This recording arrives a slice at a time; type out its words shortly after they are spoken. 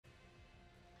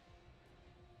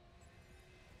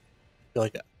feel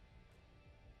like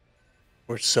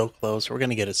we're so close. We're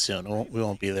gonna get it soon. We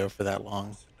won't be there for that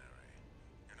long.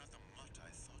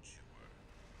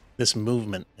 This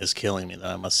movement is killing me,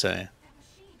 though, I must say.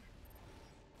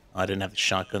 I didn't have the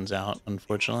shotguns out,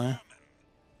 unfortunately.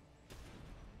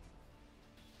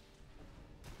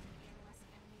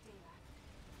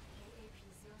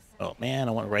 Oh man,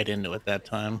 I went right into it that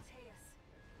time.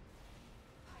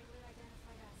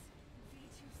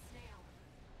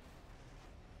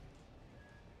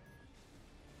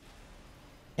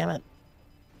 Damn it.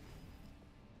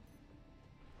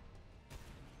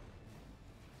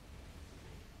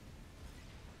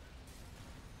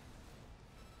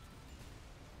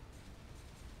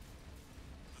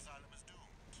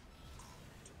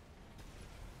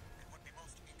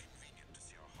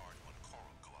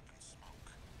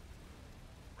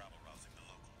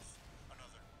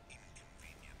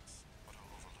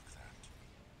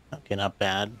 Okay, not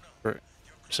bad for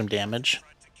some damage.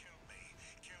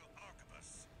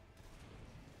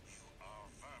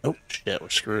 Oh, shit, we're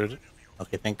screwed.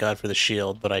 Okay, thank God for the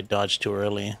shield, but I dodged too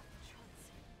early.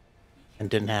 And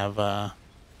didn't have a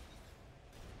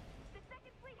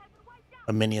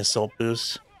mini assault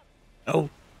boost. Oh,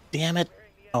 damn it.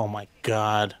 Oh my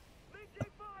God.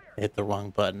 I hit the wrong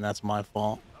button. That's my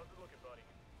fault.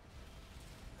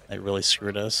 They really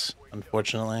screwed us,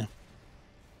 unfortunately.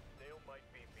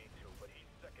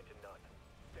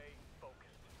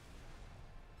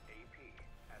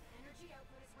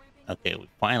 Okay, we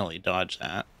finally dodged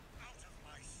that.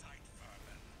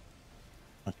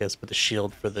 Okay, let's put the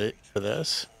shield for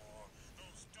this.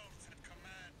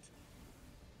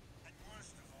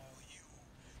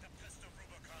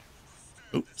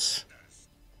 Oops.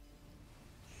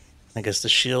 I guess the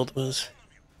shield was.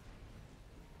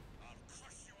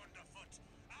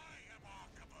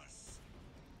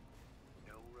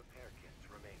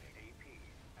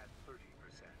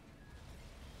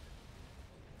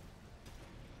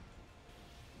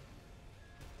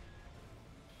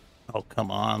 Oh,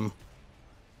 come on.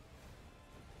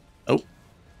 Oh.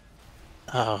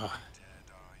 Ah,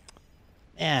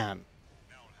 man.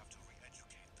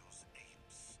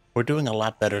 We're doing a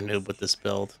lot better, noob, with this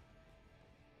build.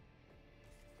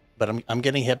 But I'm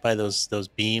getting hit by those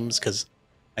beams because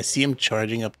I see him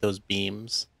charging up those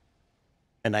beams,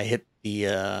 and I hit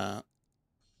the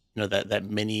that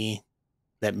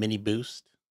mini boost,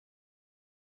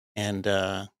 and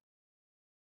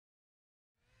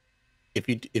if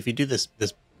you do this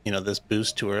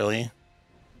boost too early,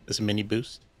 this mini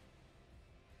boost,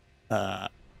 uh,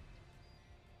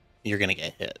 you're gonna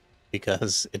get hit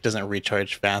because it doesn't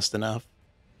recharge fast enough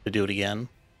to do it again.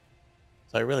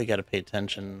 So I really got to pay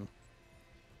attention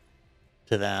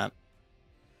to that.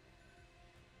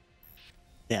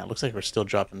 Yeah, it looks like we're still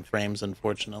dropping frames,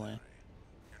 unfortunately.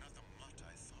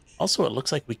 Also, it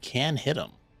looks like we can hit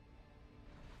him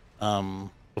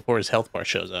before his health bar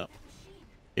shows up.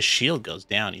 His shield goes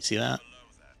down. You see that?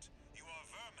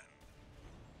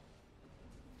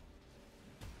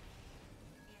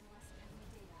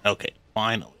 Okay,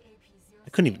 finally. I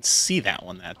couldn't even see that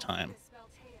one that time.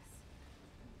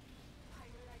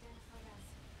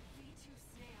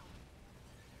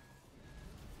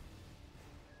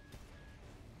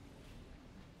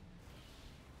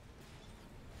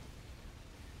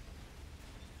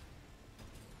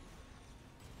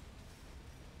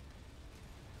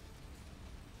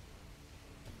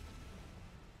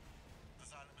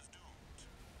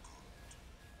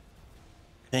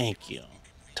 Thank you.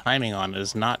 Timing on it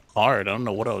is not hard. I don't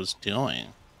know what I was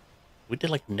doing. We did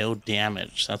like no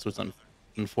damage. That's what's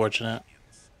unfortunate.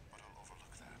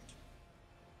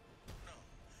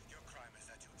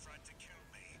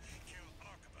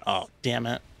 Oh, damn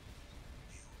it.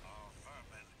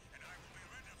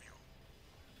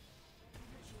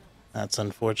 That's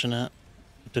unfortunate.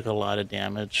 We took a lot of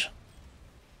damage.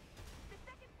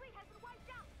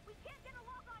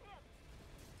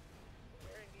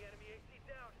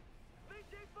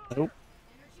 Nope.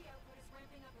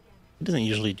 It doesn't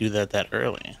usually do that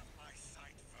early.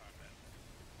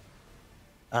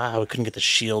 Ah, we couldn't get the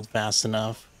shield fast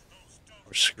enough.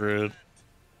 We're screwed,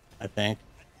 I think.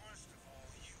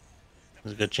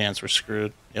 There's a good chance we're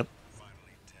screwed. Yep.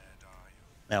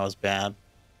 That was bad.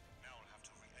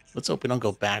 Let's hope we don't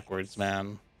go backwards,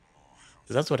 man.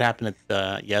 Because that's what happened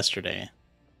at yesterday.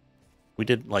 We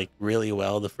did like really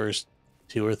well the first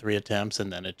 2 or 3 attempts,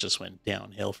 and then it just went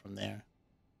downhill from there.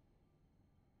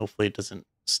 Hopefully it doesn't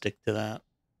stick to that.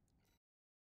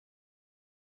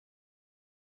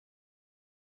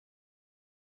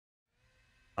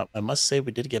 I must say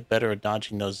we did get better at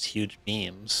dodging those huge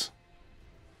beams.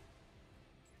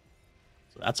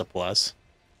 So that's a plus.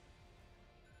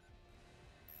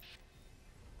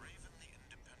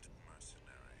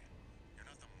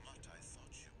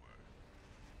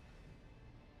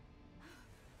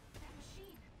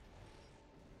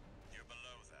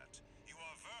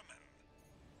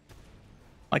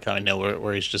 Like how I know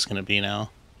where he's just gonna be now.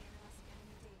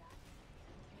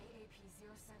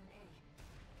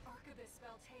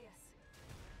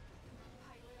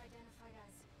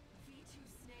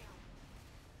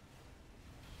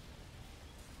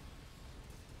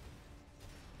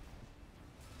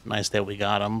 Nice that we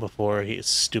got him before his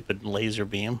stupid laser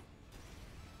beam.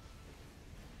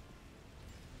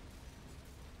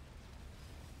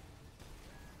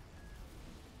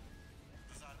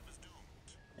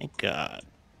 Thank God.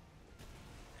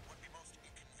 It would be most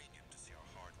inconvenient to see our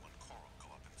hard-won coral go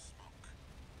up in smoke.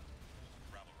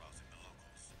 Rabble-rousing the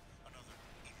locals. Another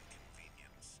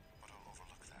inconvenience, but I'll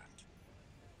overlook that.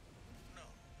 No,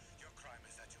 your crime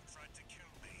is that you tried to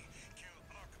kill me. Kill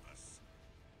Arquebus.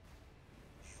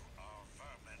 You are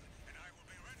vermin, and I will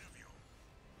be rid of you.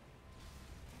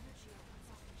 Energy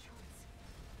outputs off the charts.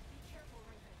 Be careful,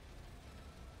 Raven.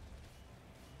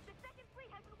 The second fleet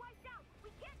has been wiped out!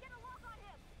 We can't get a lock on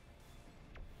him!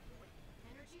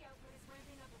 Energy output is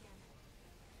ramping up again.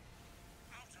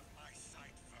 Out of my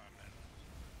sight, vermin.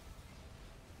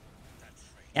 That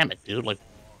trait Damn it, dude!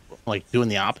 Like doing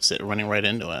the opposite, running right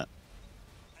into it.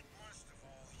 and worst of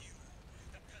all, you,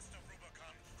 the pest of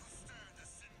Rubicon, who stirred the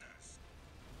cinders.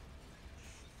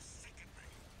 You sicken me,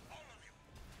 all of you.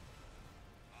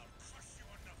 I'll crush you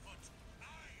underfoot.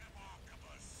 I am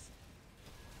Arquebus.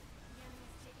 The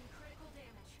enemy's taking critical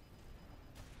damage.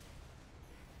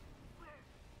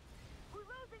 We're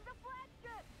losing the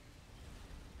flagship!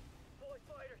 Boy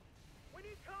fighters, we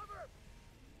need cover!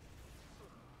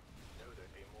 Knew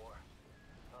there'd be more.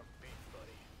 I'm beat,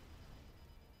 buddy.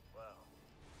 Well,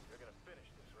 you're gonna finish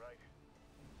this, right?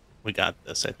 We got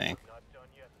this, I think. Not done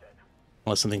yet, then.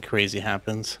 Unless something crazy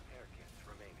happens. Air kits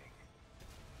remaining.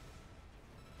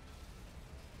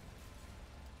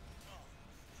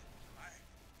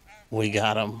 We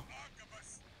got him.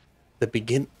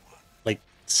 Arquebus. Like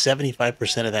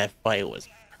 75% of that fight was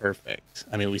perfect.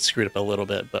 I mean, we screwed up a little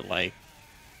bit, but like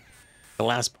the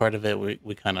last part of it,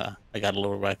 we kind of, I got a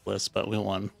little reckless, but we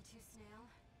won. The two snail,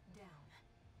 down.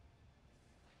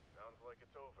 Sounds like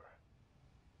it's over.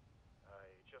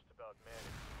 I just about managed.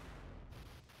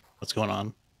 What's going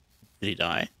on? Did he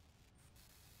die?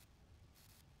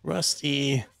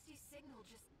 Rusty. Rusty's signal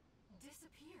just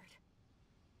disappeared.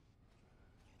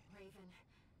 Raven,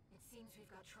 it seems we've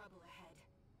got trouble ahead.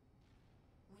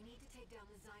 We need to take down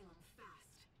the Xylem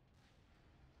fast.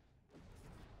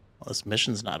 Well, this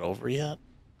mission's not over yet.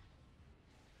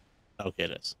 Okay,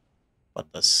 it is.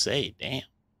 What to say? Damn.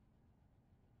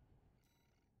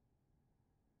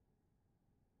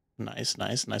 Nice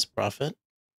profit.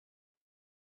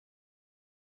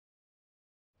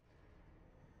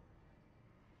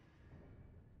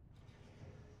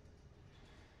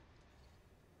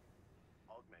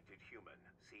 Augmented human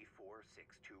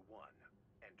C4621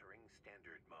 entering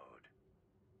standard mode.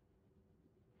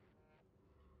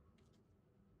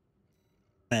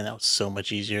 Man, that was so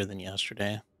much easier than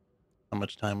yesterday. How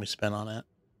much time we spent on it.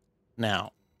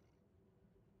 Now,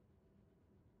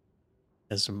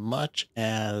 as much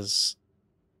as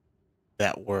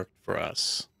that worked for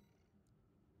us,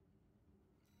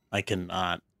 I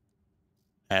cannot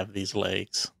have these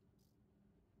legs.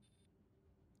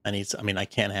 I mean, I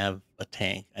can't have a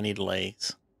tank. I need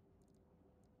legs.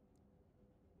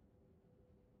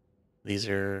 These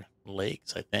are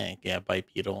legs, I think. Yeah,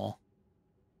 bipedal.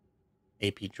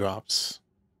 AP drops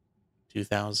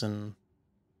 2000.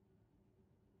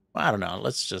 Well, I don't know.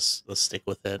 Let's stick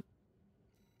with it.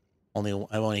 I've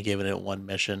only given it one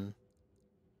mission.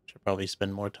 Should probably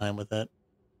spend more time with it.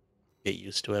 Get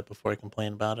used to it before I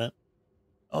complain about it.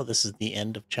 Oh, this is the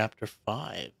end of chapter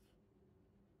 5.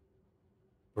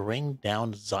 Bring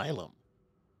down Xylem.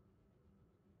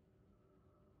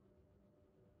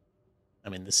 I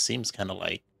mean, this seems kind of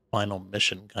like final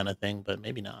mission kind of thing, but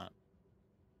maybe not.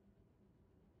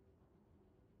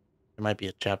 There might be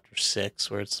a chapter 6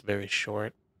 where it's very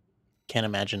short. Can't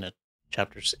imagine a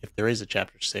chapter. If there is a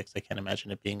chapter 6, I can't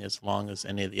imagine it being as long as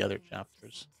any of the other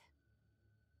chapters.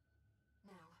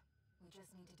 Now, we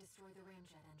just need to destroy the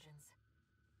ramjet engines.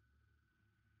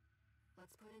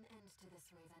 Let's put an end to this,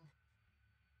 Raven.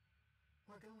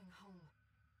 We're going home.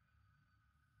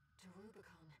 To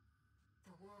Rubicon.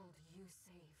 The world you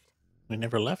saved. We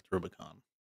never left Rubicon.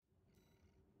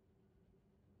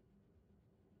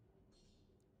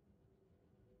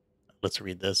 Let's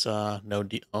read this. No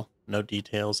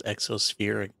details.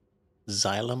 Exosphere,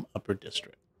 Xylem Upper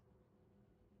District.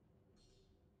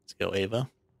 Let's go,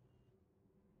 Ava.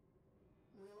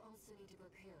 We'll also need to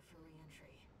prepare for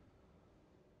re-entry.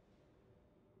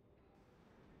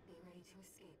 Be ready to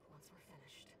escape once we're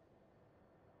finished.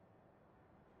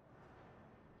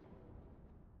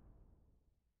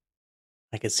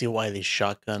 I can see why these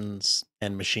shotguns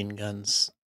and machine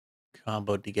guns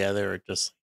comboed together are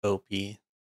just OP.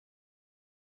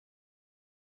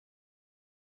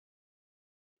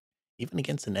 Even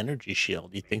against an energy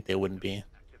shield, you think they wouldn't be.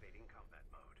 Activating combat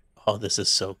mode. Oh, this is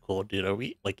so cool, dude. Are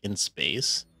we like in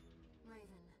space? Raven,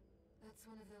 that's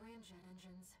one of the ramjet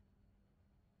engines.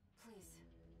 Please,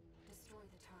 destroy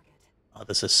the target. Oh,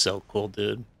 this is so cool,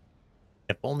 dude.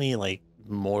 If only like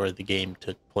more of the game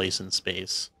took place in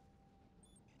space.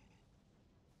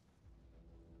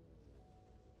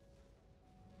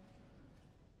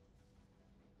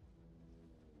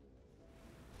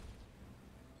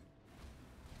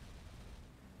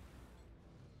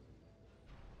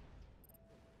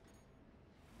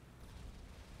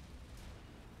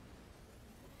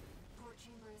 Port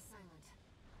chamber is silent.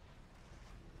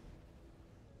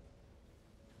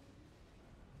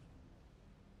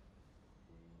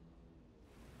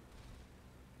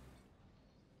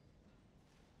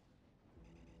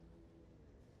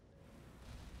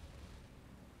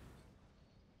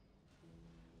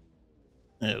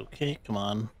 Okay, come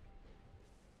on.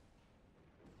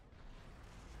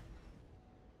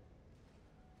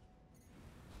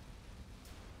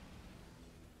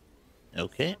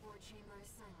 Okay. Starboard chamber is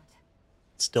silent.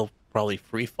 Still probably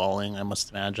free falling, I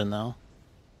must imagine, though.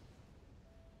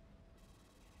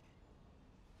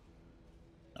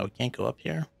 Oh, we can't go up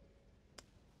here?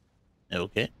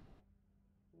 Okay.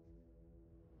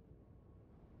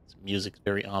 This music's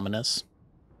very ominous.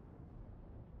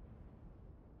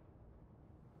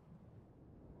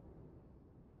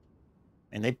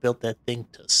 And they built that thing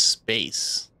to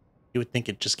space. You would think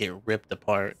it'd just get ripped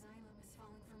apart. Xylem is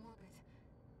falling from orbit.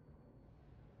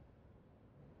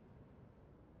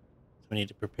 So we need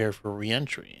to prepare for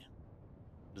re-entry.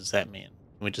 What does that mean?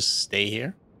 Can we just stay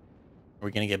here? Or are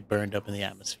we gonna get burned up in the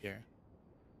atmosphere?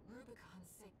 Rubicon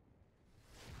sig.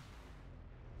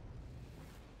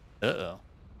 Uh-oh.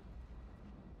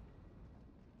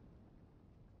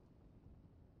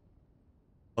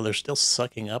 Well, they're still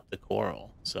sucking up the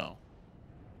coral, so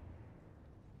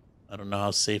I don't know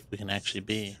how safe we can actually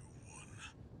be.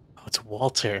 Oh, it's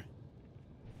Walter.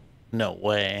 No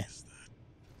way.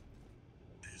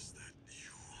 Is that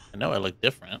you? I know I look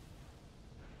different.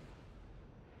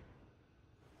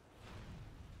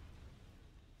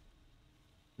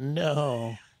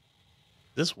 No.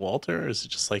 Is this Walter, or is it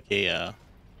just like a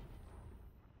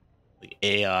like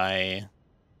AI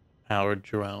powered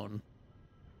drone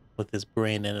with his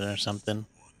brain in it or something?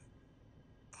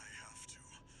 I have to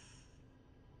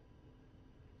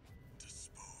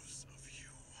dispose of you.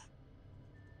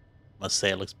 Must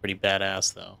say it looks pretty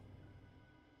badass though.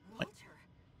 Wait, Walter,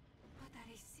 put that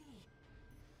AC.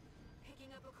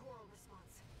 Picking up a coral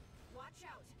response. Watch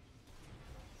out.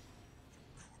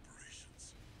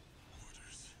 Corporations.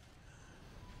 Orders.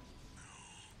 No.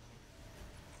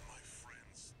 My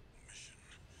friend's mission.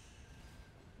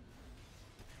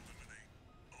 Eliminate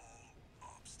all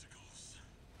obstacles.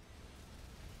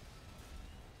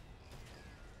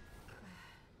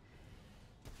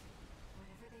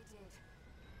 Whatever they did,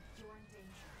 you're in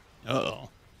danger. uh-oh.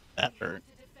 That We hurt. have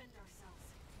to defend ourselves.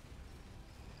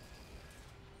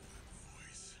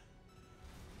 Voice.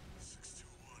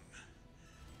 621.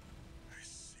 I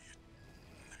see it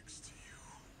next to you.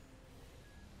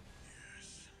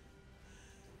 Yes.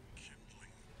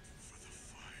 Kindling for the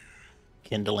fire.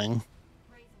 Kindling.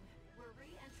 Raven, we're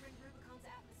re-entering Rubicon's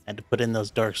atmosphere. Had to put in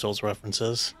those Dark Souls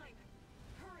references. Time.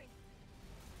 Hurry.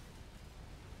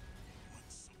 When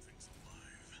something's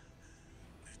alive,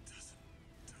 it doesn't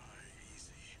die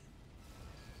easy.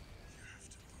 You have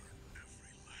to burn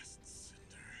every last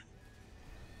cinder.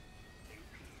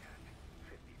 AP at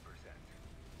 50%.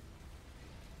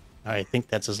 I think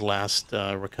that's his last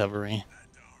recovery. And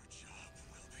our job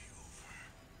will be over.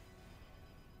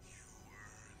 You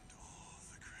earned all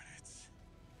the credits.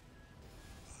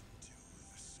 Undo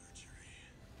the surgery.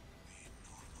 Be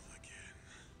normal again.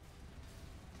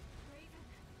 Raven.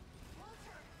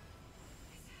 Walter.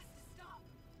 This has to stop.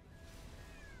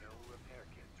 No repair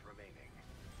kits remaining.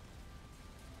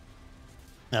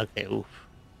 Okay, oof.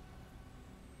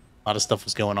 A lot of stuff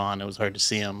was going on. It was hard to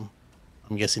see him.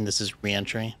 I'm guessing this is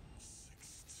re-entry.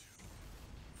 6-2.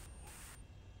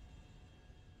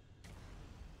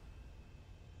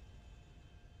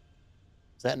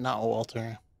 Is that not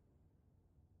Walter?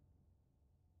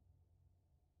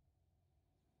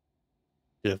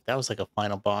 Dude, if that was like a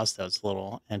final boss, that was a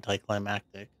little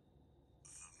anticlimactic. The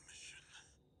mission.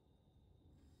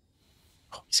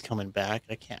 Oh, he's coming back.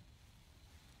 I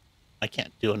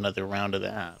can't do another round of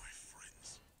that. My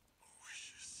friend's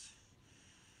wishes.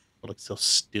 It looks so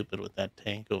stupid with that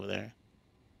tank over there.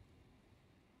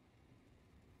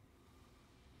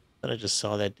 But I just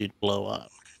saw that dude blow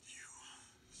up. Look at you,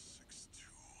 621.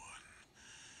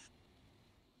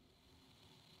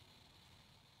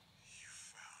 You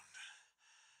found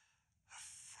a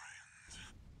friend.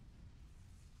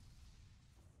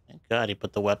 Thank God he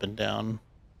put the weapon down.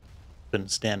 Couldn't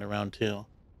stand around too.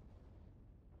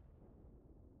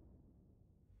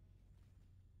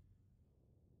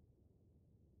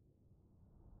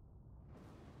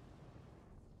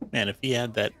 Man, if he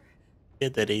had that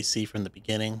AC from the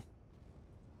beginning,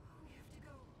 We have to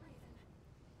go, Raven.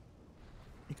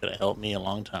 he could have helped me a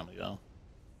long time ago.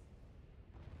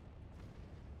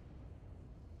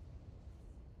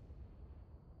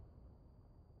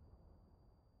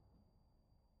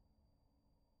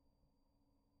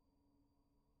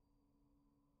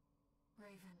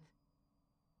 Raven.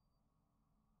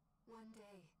 One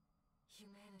day,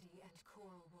 humanity and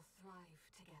Coral will thrive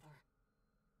together.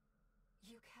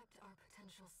 You kept our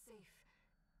potential safe.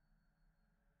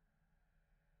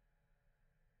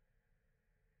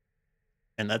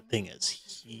 And that thing is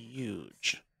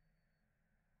huge.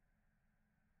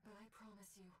 But I promise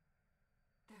you,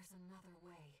 there's another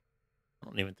way. I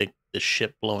don't even think the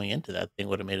ship blowing into that thing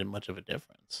would have made much of a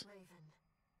difference. Raven.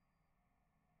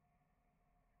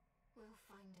 We'll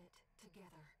find it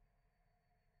together.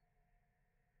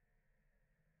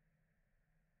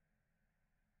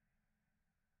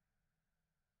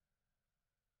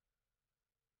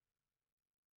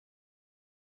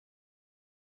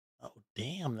 Oh,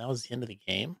 damn, that was the end of the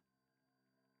game?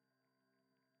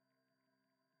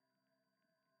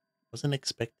 Wasn't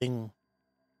expecting...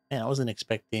 Man, I was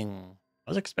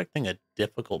expecting a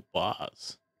difficult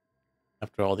boss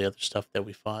after all the other stuff that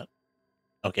we fought.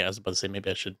 Okay, I was about to say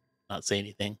maybe I should not say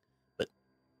anything, but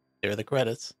there are the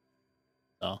credits.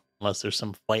 So, unless there's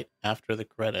some fight after the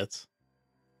credits.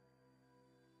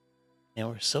 And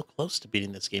we're so close to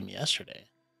beating this game yesterday.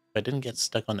 If I didn't get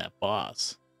stuck on that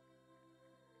boss,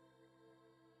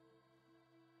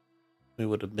 we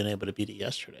would have been able to beat it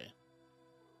yesterday.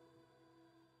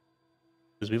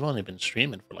 Because we've only been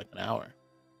streaming for like an hour.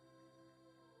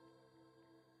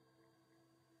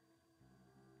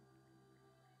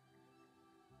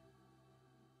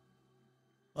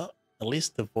 Well, at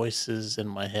least the voices in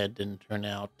my head didn't turn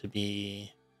out to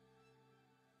be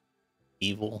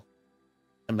evil,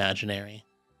 imaginary.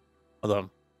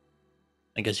 Although,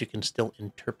 I guess you can still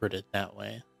interpret it that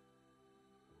way.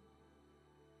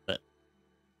 But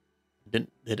they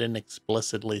didn't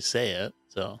explicitly say it,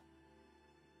 so...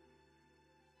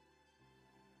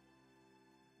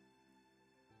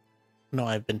 No,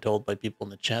 I've been told by people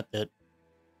in the chat that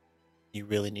you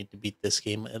really need to beat this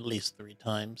game at least 3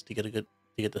 times to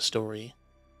get the story.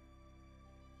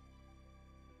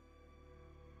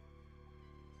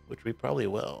 Which we probably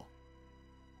will.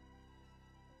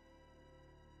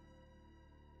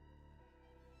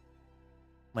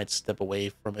 Might step away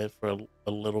from it for a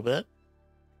little bit.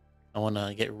 I want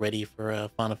to get ready for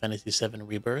Final Fantasy VII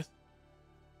Rebirth.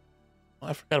 Oh,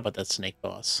 I forgot about that snake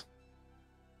boss.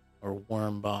 Or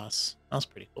worm boss. That was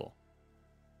pretty cool.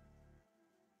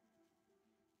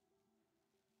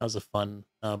 That was a fun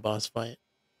boss fight.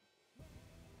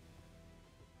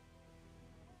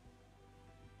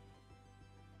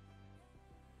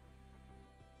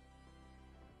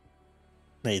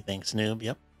 Hey, thanks, noob.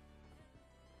 Yep.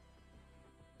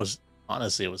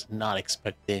 Honestly, I was not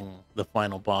expecting the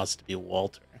final boss to be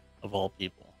Walter, of all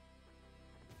people.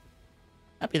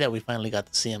 Happy that we finally got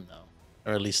to see him, though.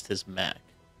 Or at least his mech.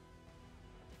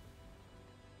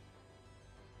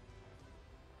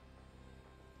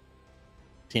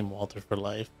 Team Walter for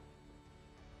life.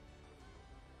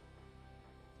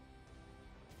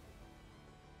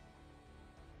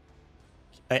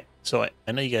 I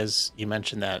know you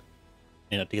mentioned that,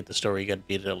 to get the story, you got to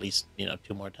beat it at least,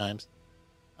 2 more times.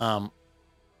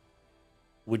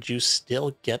 Would you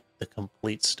still get the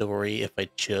complete story if I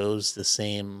chose the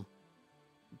same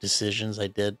decisions I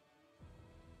did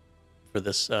for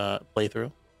this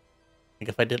playthrough?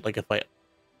 Like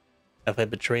if I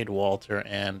betrayed Walter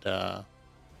and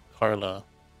Carla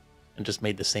and just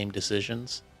made the same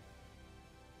decisions,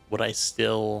 would I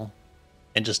still,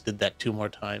 and just did that 2 more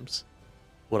times,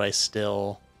 would I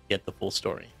still get the full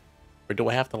story? Or do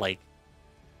I have to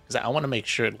because I want to make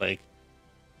sure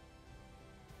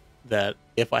that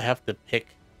if I have to pick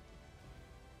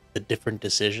the different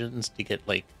decisions to get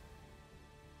the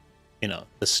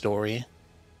story,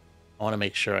 I want to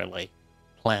make sure I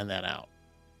plan that out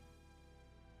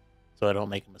so I don't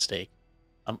make a mistake.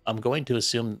 I'm going to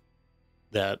assume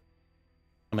that,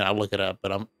 I'll look it up,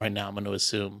 but right now I'm going to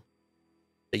assume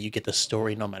that you get the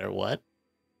story no matter what,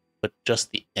 but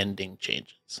just the ending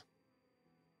changes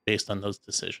based on those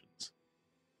decisions.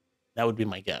 That would be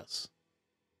my guess.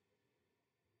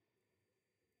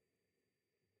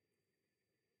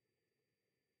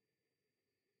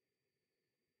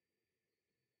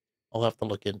 I'll have to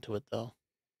look into it though.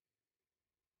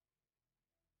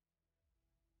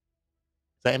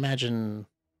 'Cause I imagine,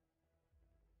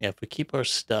 yeah, if we keep our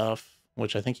stuff,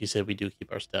 which I think you said we do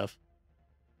keep our stuff,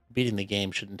 beating the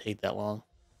game shouldn't take that long.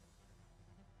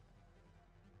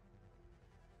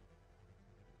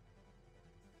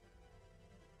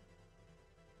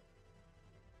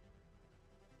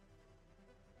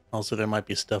 Also, there might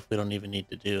be stuff we don't even need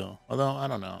to do. Although, I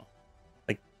don't know.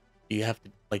 Like, do you have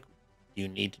to, like, do you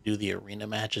need to do the arena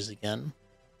matches again?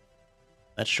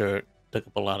 That sure took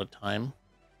up a lot of time.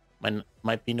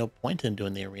 Might be no point in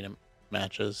doing the arena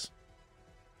matches.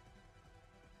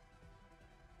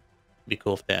 Be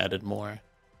cool if they added more.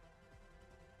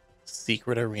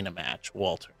 Secret arena match,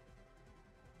 Walter.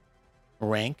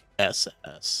 Rank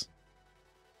SS.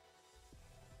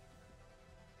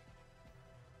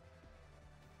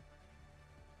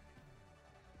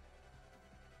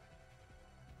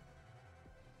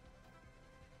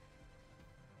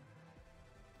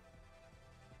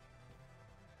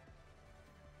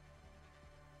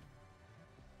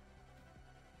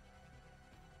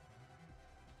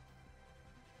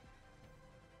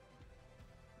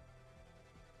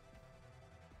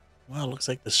 Well, looks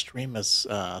like the stream is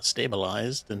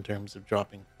stabilized in terms of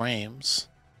dropping frames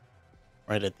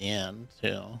right at the end,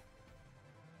 too.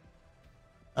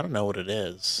 I don't know what it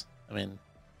is. I mean,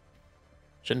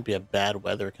 shouldn't be a bad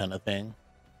weather kind of thing.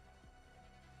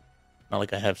 Not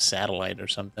like I have satellite or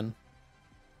something.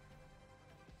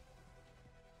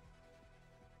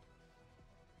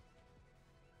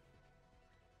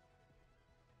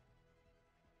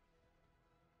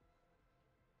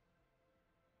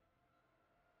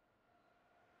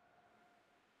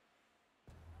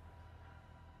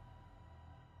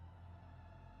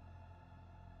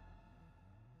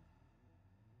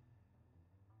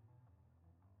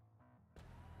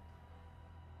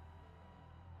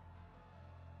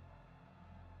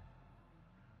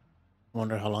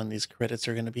 Wonder how long these credits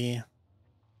are going to be.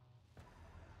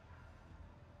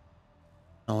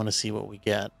 I want to see what we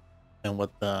get and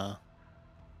what the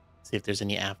see if there's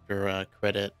any after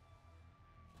credit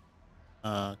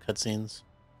cutscenes.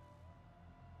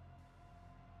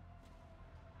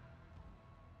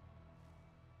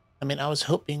 I mean, I was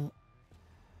hoping.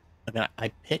 I mean, I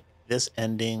picked this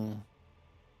ending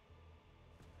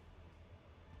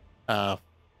uh,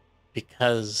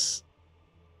 because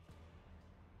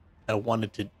I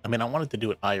wanted to. I mean, I wanted to do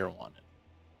what Ire wanted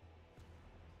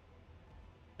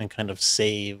and kind of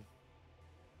save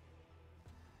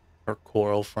her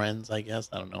coral friends. I guess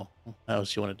I don't know how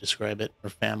else you want to describe it. Her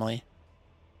family.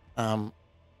 Um,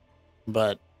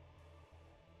 but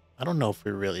I don't know if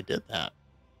we really did that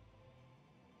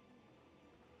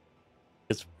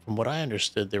because from what I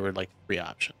understood, there were like three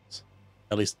options,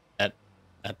 at least at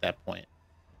that point.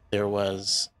 There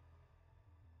was,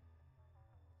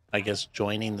 I guess,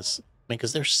 joining this. I mean,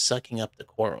 because they're sucking up the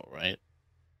coral, right?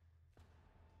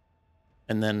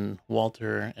 And then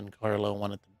Walter and Carlo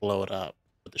wanted to blow it up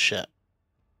with the ship.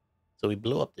 So we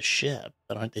blew up the ship,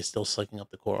 but aren't they still sucking up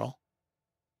the coral?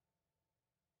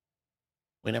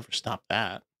 We never stopped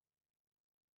that.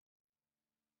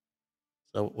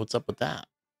 So what's up with that?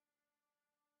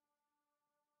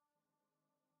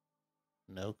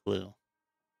 No clue.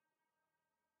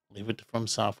 Leave it to From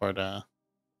Software to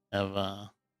have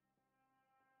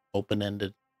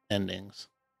open-ended endings.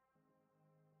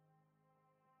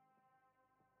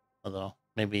 Although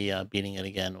maybe beating it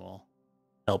again will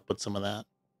help with some of that.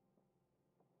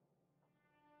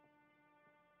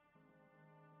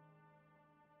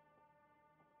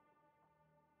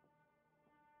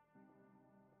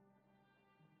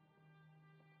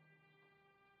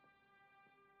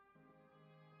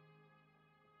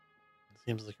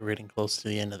 Seems like we're getting close to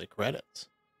the end of the credits.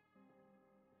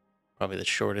 Probably the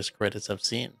shortest credits I've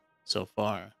seen so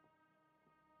far.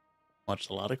 Watched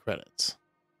a lot of credits.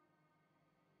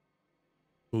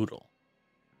 Poodle.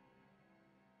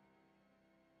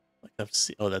 Like I've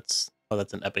seen. Oh, that's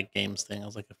an Epic Games thing. I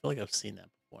was like, I feel like I've seen that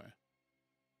before.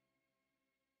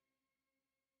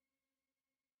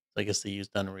 So I guess they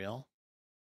used Unreal.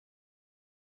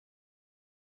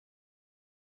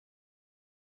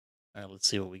 All right, let's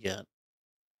see what we get.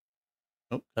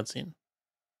 Oh, cutscene.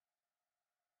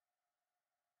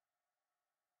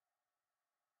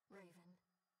 Raven,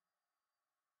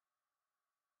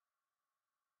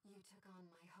 you took on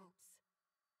my hopes,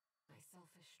 my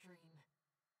selfish dream.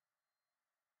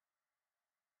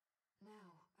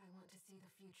 Now I want to see the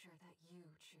future that you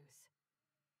choose.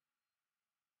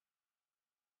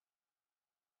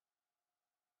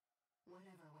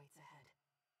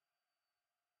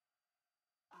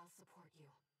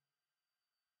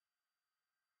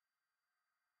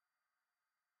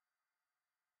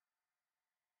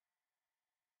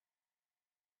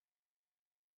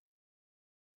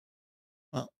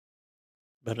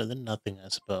 Better than nothing, I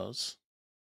suppose.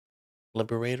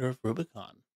 Liberator of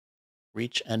Rubicon.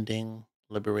 Reach ending.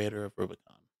 Liberator of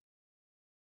Rubicon.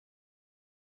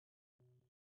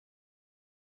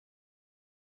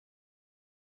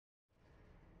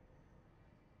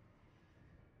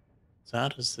 So how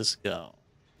does this go?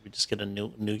 We just get a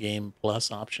new game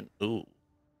plus option. Ooh,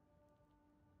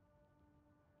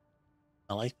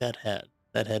 I like that head.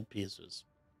 That headpiece was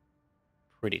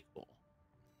pretty cool.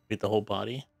 Read the whole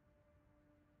body.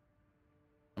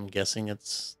 I'm guessing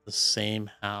it's the same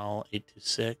HAL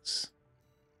 826.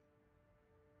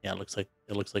 Yeah, it looks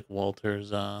like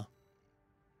Walter's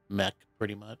mech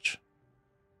pretty much.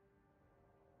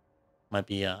 Might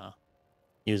be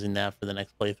using that for the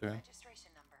next playthrough.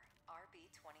 Registration number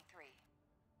RB23.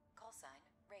 Call sign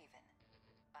Raven.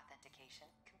 Authentication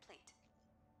complete.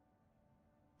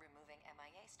 Removing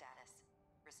MIA status.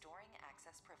 Restoring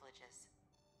access privileges.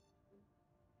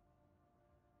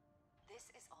 This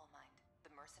is Allmind,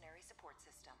 the mercenary support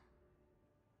system.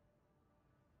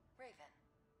 Raven,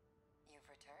 you've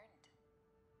returned.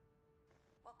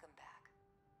 Welcome back.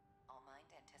 Allmind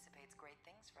anticipates great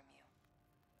things from you.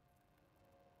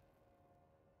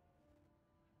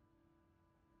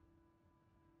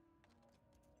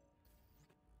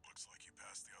 Looks like you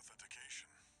passed the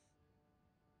authentication.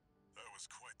 That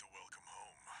was quite the welcome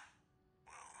home.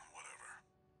 Well, whatever.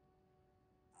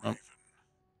 Oh, Raven,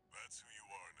 that's who you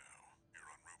are now. You're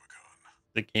on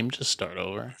Rubicon. the game just start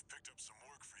over. I've picked up some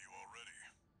work for you already.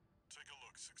 Take a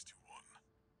look, 621.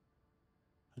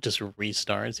 It just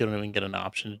restarts. You don't even get an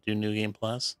option to do New Game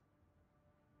Plus.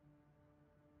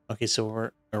 Okay, so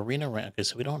we're arena rank. Okay,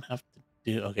 so we don't have to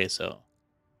do. Okay, so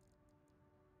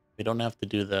we don't have to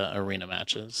do the arena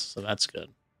matches, so that's good.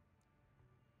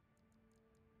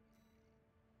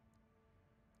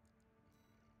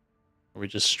 Are we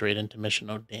just straight into mission?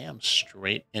 Oh, damn,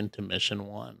 straight into mission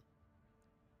 1.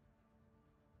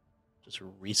 Just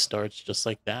restarts just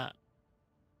like that.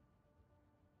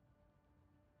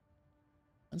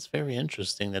 That's very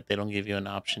interesting that they don't give you an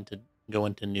option to go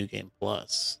into New Game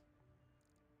Plus.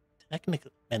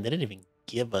 Technically, man, they didn't even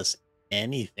give us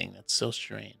anything. That's so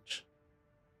strange.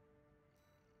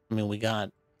 I mean, we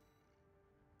got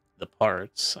the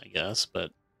parts, I guess,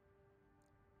 but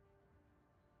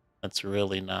that's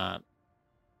really not,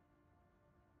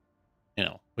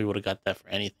 we would have got that for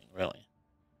anything, really.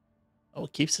 Oh,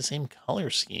 it keeps the same color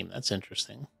scheme. That's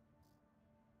interesting.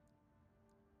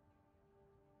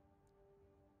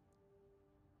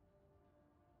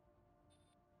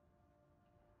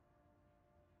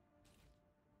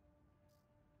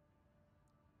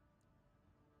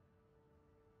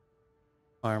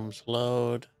 Arms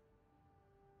load.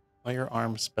 While your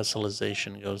arm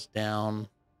specialization goes down.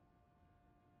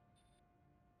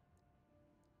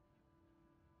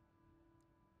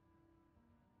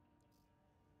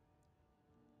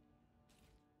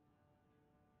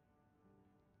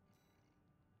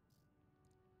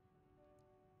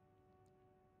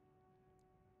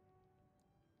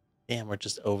 Damn, we're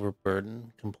just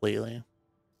overburdened completely.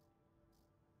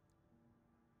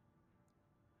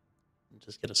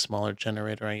 Just get a smaller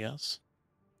generator, I guess.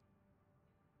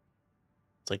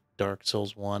 It's like Dark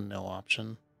Souls 1, no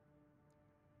option.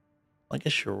 Well, I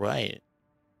guess you're right.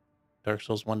 Dark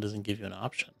Souls 1 doesn't give you an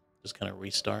option. Just kind of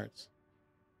restarts.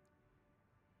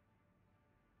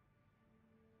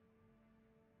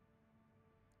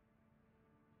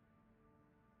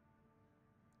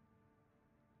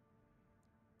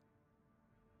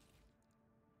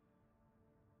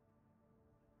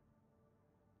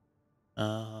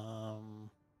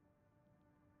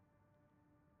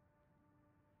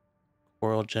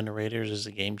 World generators is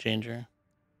a game changer.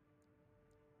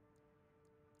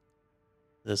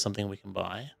 Is this something we can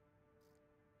buy?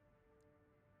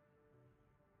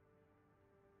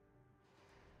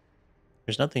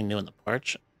 There's nothing new in the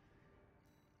parch.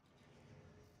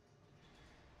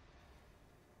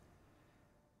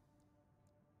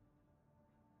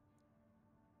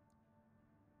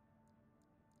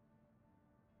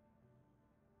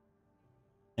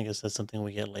 I guess that's something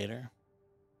we get later.